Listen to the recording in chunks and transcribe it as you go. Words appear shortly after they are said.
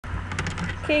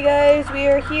Okay guys, we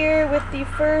are here with the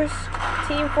first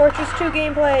Team Fortress 2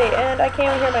 gameplay, and I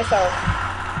can't even hear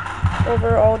myself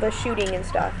over all the shooting and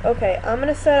stuff. Okay, I'm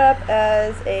gonna set up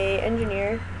as a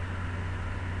engineer.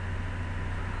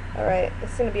 Alright,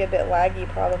 it's gonna be a bit laggy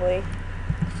probably.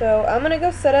 So I'm gonna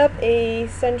go set up a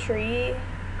sentry.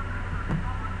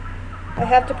 I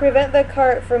have to prevent the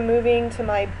cart from moving to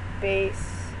my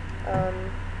base,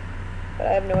 but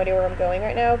I have no idea where I'm going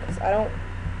right now because I'm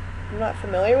not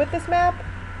familiar with this map.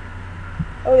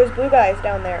 Oh, there's blue guys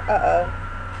down there. Uh-oh.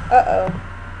 Uh-oh.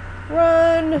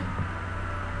 Run!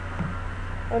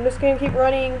 I'm just gonna keep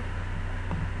running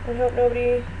and hope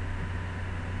nobody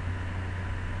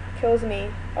kills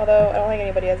me. Although, I don't think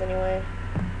anybody has anyway.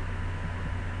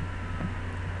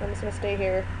 I'm just gonna stay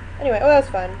here. Anyway, oh, that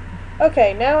was fun.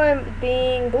 Okay, now I'm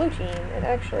being blue team. And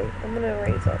actually, I'm gonna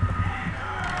raise up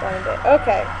down a bit.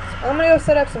 Okay, so I'm gonna go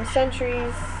set up some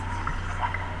sentries.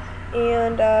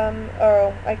 And,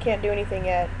 oh, I can't do anything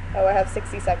yet. Oh, I have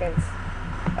 60 seconds.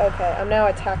 Okay, I'm now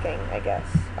attacking, I guess.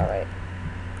 Alright.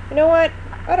 You know what?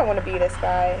 I don't want to be this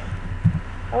guy.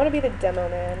 I want to be the demo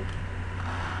man.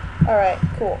 Alright,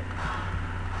 cool.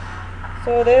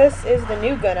 So this is the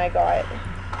new gun I got.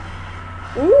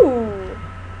 Ooh!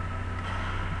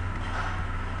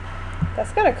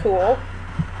 That's kind of cool.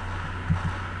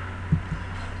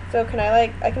 So can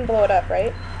I can blow it up,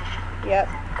 right? Yep,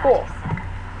 cool.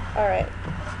 Alright.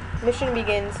 Mission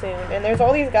begins soon. And there's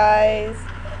all these guys.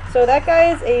 So that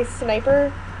guy is a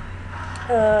sniper.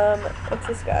 What's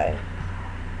this guy?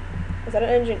 Is that an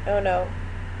engine? Oh no.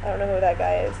 I don't know who that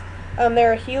guy is.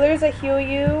 There are healers that heal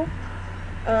you.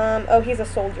 Oh, he's a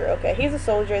soldier. Okay, he's a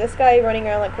soldier. This guy running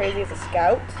around like crazy is a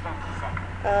scout.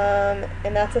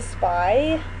 And that's a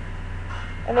spy.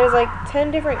 And there's like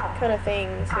 10 different kind of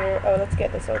things here. Oh, let's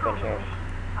get this open here.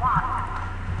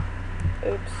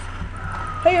 Oops.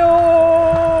 Heyo!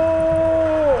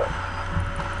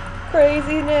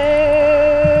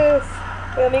 Craziness!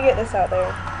 Wait, let me get this out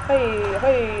there. Hey,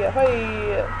 hey,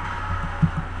 hey!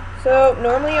 So,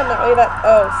 normally I'm not really that...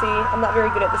 Oh, see? I'm not very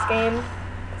good at this game.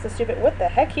 It's a stupid... What the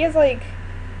heck? He has, like,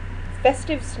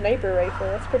 festive sniper rifle.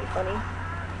 That's pretty funny.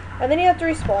 And then you have to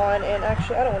respawn, and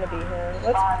actually, I don't want to be here.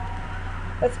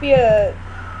 Let's be a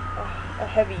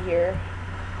heavy here.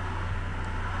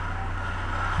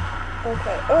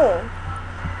 Okay. Oh.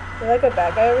 Is there like a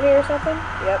bad guy over here or something?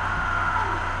 Yep.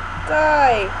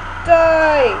 Die!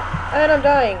 Die! And I'm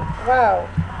dying. Wow.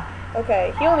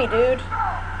 Okay, heal me, dude.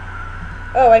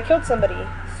 Oh, I killed somebody.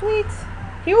 Sweet!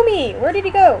 Heal me! Where did he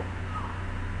go?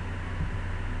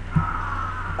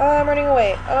 Oh, I'm running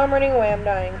away. Oh, I'm running away. I'm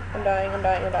dying. I'm dying. I'm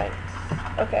dying. I'm dying.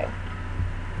 Okay.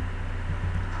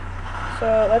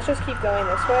 So, let's just keep going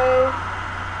this way.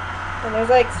 And there's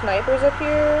like snipers up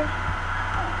here.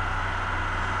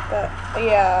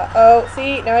 Yeah. Oh,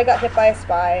 see? Now I got hit by a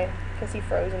spy because he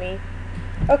froze me.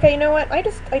 Okay, you know what? I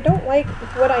don't like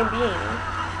what I'm being.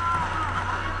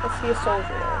 Let's be a soldier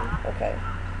then. Okay.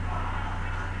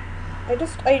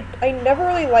 I never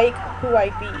really like who I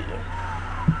be.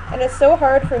 And it's so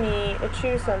hard for me to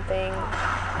choose something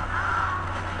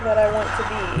that I want to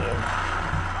be.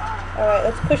 Alright,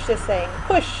 let's push this thing.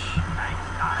 Push!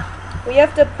 We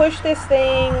have to push this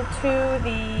thing to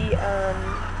the,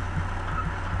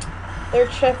 they're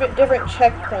different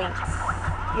checkpoints.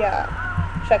 Yeah,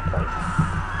 checkpoints.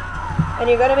 And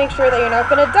you gotta make sure that you're not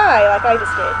gonna die like I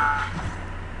just did.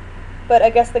 But I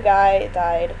guess the guy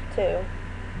died too.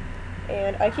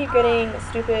 And I keep getting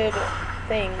stupid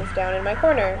things down in my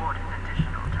corner.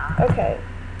 Okay,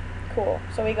 cool.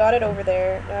 So we got it over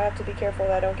there. Now I have to be careful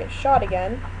that I don't get shot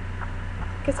again.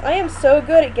 Because I am so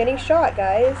good at getting shot,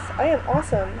 guys. I am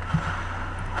awesome.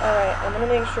 Alright, I'm gonna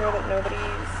make sure that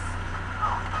nobody's...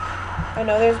 I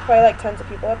know there's probably like tons of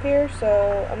people up here,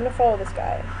 so I'm gonna follow this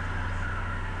guy.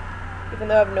 Even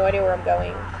though I have no idea where I'm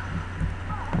going.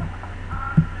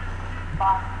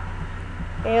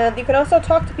 And you can also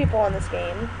talk to people on this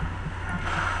game.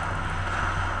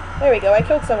 There we go, I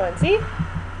killed someone. See?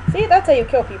 See? That's how you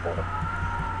kill people.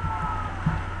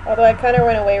 Although I kind of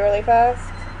ran away really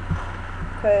fast.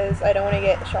 Because I don't want to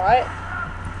get shot.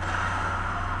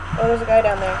 Oh, there's a guy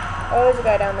down there. Oh, there's a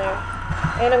guy down there.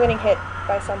 And I'm getting hit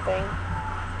by something.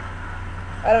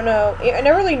 I don't know. I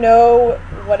never really know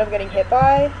what I'm getting hit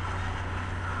by.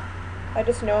 I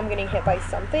just know I'm getting hit by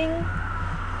something.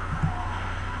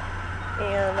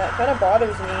 And that kind of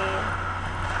bothers me.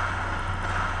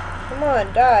 Come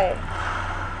on, die.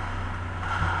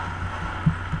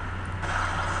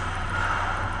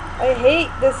 I hate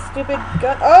this stupid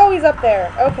gun. Oh, he's up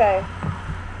there. Okay.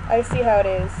 I see how it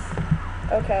is.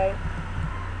 Okay.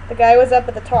 The guy was up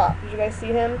at the top. Did you guys see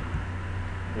him?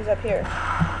 He's up here.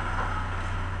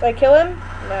 Did I kill him?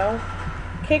 No.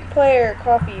 Kick player,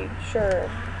 coffee, sure.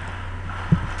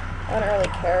 I don't really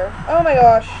care. Oh my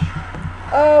gosh.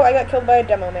 Oh, I got killed by a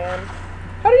demo man.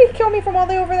 How did he kill me from all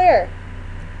the way over there?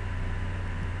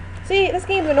 See, this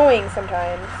game's annoying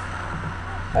sometimes.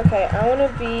 Okay, I want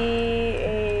to be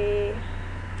a...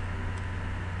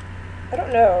 I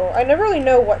don't know. I never really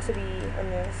know what to be on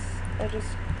this.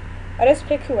 I just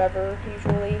pick whoever,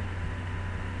 usually.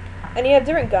 And you have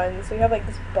different guns, so you have like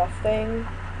this buff thing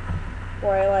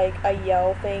where I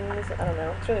yell things. I don't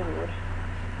know. It's really weird.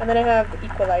 And then I have the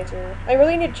equalizer. I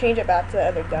really need to change it back to the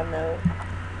other gun though,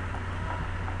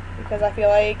 because I feel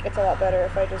like it's a lot better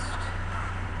if I just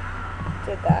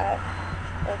did that.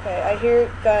 Okay, I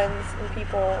hear guns and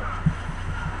people.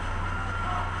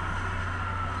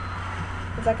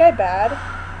 Is that guy bad?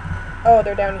 Oh,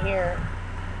 they're down here.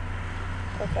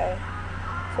 Okay.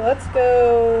 So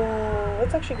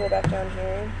let's actually go back down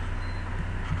here.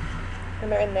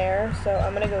 And they're in there, so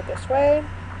I'm gonna go this way.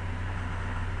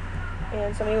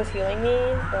 And somebody was healing me,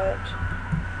 but...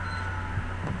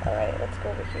 Alright, let's go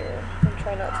over here and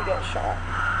try not to get shot.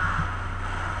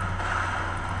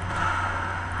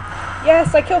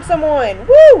 Yes, I killed someone!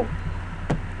 Woo!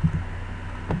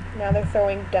 Now they're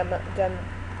throwing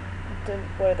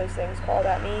what are those things called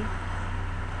at me?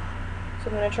 So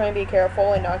I'm gonna try and be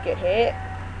careful and not get hit.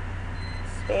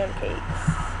 Spam cakes.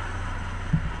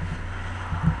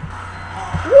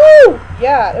 Woo!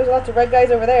 Yeah, there's lots of red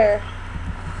guys over there.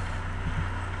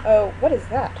 Oh, what is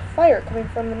that? Fire coming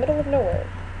from the middle of nowhere.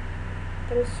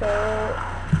 That is so...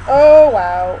 Oh,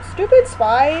 wow. Stupid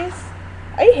spies.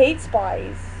 I hate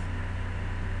spies.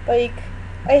 Like,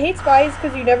 I hate spies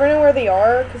because you never know where they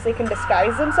are because they can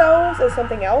disguise themselves as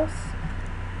something else.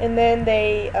 And then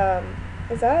they,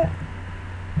 is that?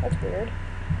 That's weird.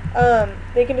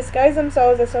 They can disguise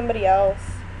themselves as somebody else.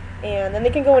 And then they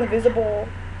can go invisible.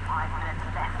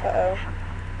 Uh-oh.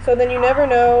 So then you never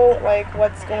know, like,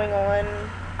 what's going on.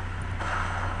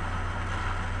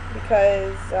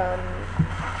 Because,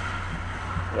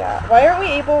 yeah. Why aren't we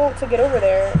able to get over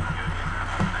there?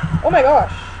 Oh my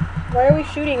gosh. Why are we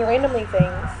shooting randomly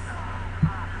things?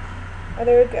 Are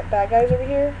there bad guys over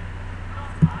here?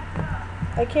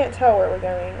 I can't tell where we're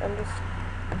going. I'm just...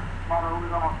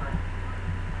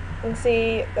 And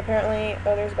see, apparently...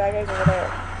 Oh, there's bad guys over there.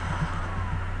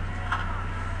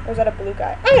 Or is that a blue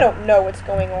guy? I don't know what's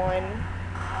going on.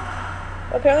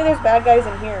 Well, apparently there's bad guys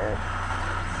in here.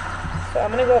 So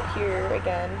I'm gonna go up here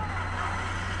again.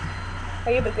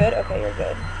 Are you good? Okay, you're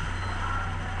good.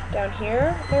 Down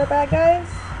here, there are bad guys?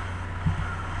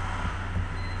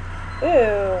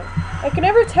 Ew. I can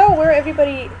never tell where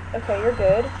everybody... Okay, you're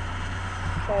good.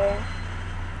 Okay.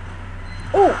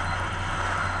 Ooh!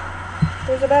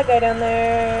 There's a bad guy down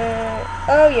there.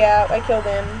 Oh yeah, I killed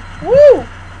him. Woo!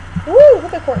 Woo!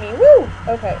 Look at Courtney. Woo!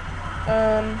 Okay.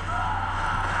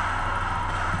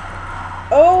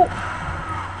 Oh!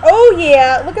 Oh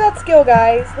yeah! Look at that skill,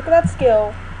 guys. Look at that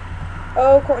skill.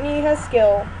 Oh, Courtney has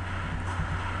skill.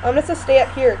 I'm gonna just stay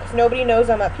up here, because nobody knows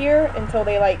I'm up here until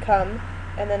they, like, come,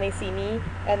 and then they see me,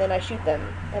 and then I shoot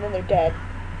them, and then they're dead.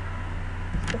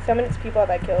 Look how many people have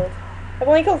I killed. I've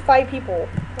only killed 5 people.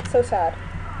 That's so sad.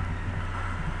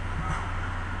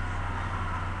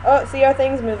 Oh, see our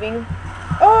thing's moving.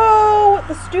 Oh,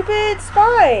 the stupid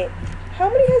spy! How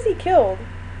many has he killed?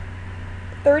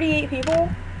 38 people?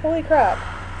 Holy crap.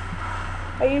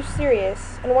 Are you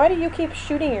serious? And why do you keep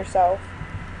shooting yourself?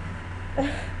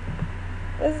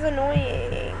 This is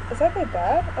annoying. Is that guy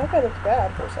bad? That guy looks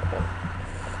bad for a second.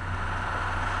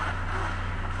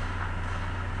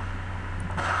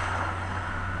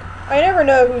 I never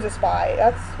know who's a spy.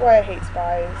 That's why I hate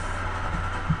spies.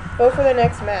 Go for the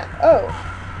next map. Oh.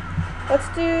 Let's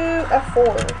do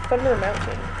F4. Thunder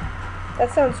Mountain.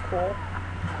 That sounds cool.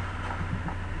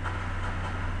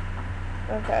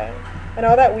 Okay. And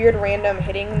all that weird random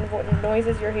hitting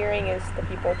noises you're hearing is the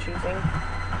people choosing.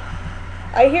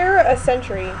 I hear a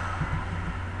sentry.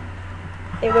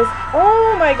 It was...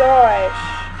 Oh my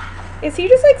gosh. Is he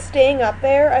just like staying up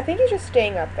there? I think he's just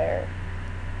staying up there.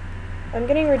 I'm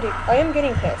getting ridiculous. I am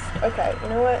getting pissed. Okay, you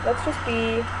know what? Let's just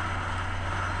be...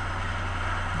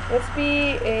 Let's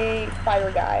be a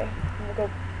fire guy. We'll go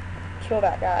kill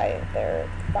that guy there.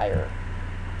 Fire.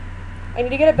 I need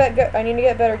to get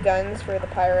better guns for the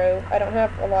pyro. I don't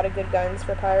have a lot of good guns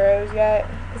for pyros yet,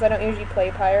 because I don't usually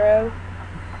play pyro.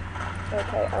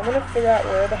 Okay, I'm gonna figure out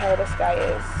where the hell this guy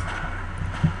is.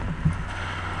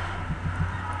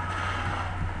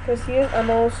 Because he is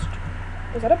almost...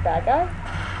 Is that a bad guy?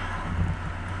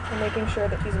 I'm making sure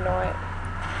that he's not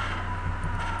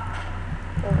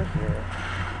over here.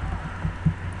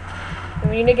 And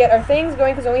we need to get our things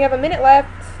going because we only have a minute left.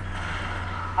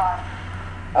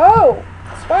 Oh!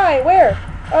 Spy, where?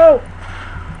 Oh!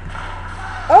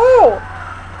 Oh!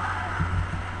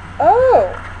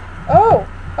 Oh! Oh!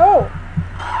 Oh!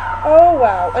 Oh,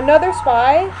 wow. Another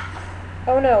spy?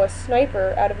 Oh no, a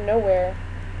sniper out of nowhere.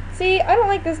 See, I don't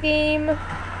like this game.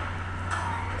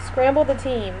 Scramble the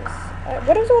teams.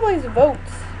 What is all these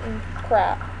votes and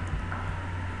crap?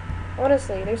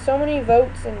 Honestly, there's so many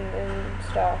votes and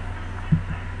stuff.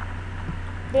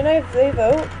 Didn't I say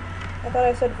vote? I thought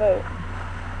I said vote.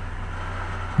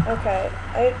 Okay.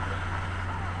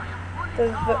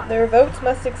 Their votes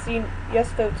must succeed.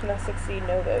 Yes, votes must succeed.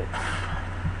 No votes.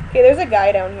 Okay, there's a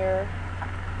guy down here.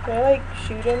 Can I, like,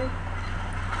 shoot him?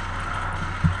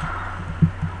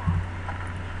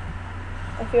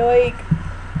 I feel like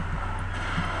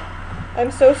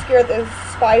I'm so scared that this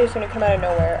spy is going to come out of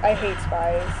nowhere. I hate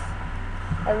spies.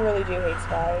 I really do hate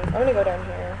spies. I'm going to go down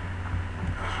here.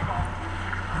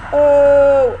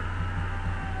 Oh!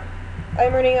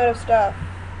 I'm running out of stuff.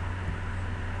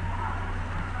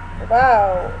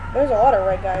 Wow. There's a lot of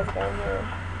red guys down here.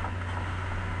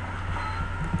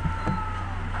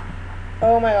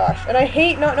 Oh my gosh. And I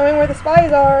hate not knowing where the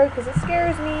spies are, because it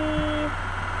scares me.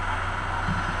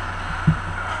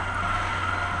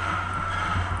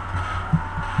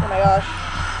 Oh my gosh.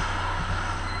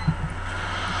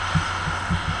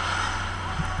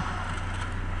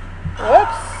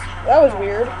 Whoops. That was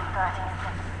weird.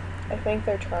 I think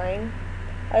they're trying.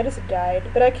 I just died,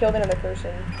 but I killed another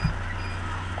person.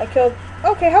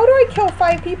 Okay, how do I kill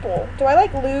 5 people? Do I,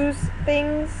 like, lose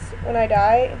things when I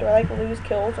die? Do I, like, lose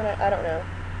kills when I don't know.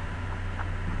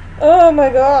 Oh my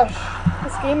gosh.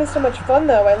 This game is so much fun,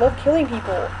 though. I love killing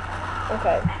people.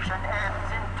 Okay.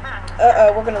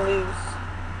 Uh-oh, we're gonna lose.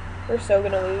 We're so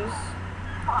gonna lose.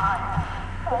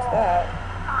 What's that?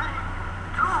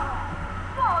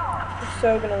 We're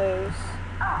so gonna lose.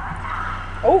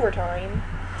 Overtime?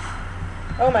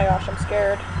 Oh my gosh, I'm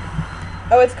scared.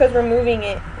 Oh, it's because we're moving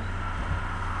it.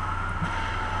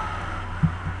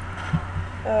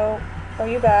 Oh. Oh,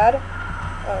 you bad?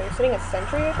 Oh, you're sitting a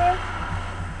sentry right there?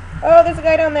 Oh, there's a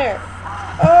guy down there.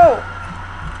 Oh.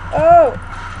 Oh.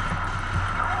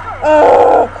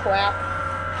 Oh, crap.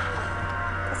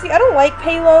 See, I don't like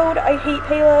payload. I hate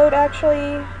payload,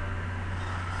 actually.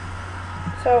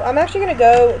 So, I'm actually going to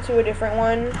go to a different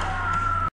one.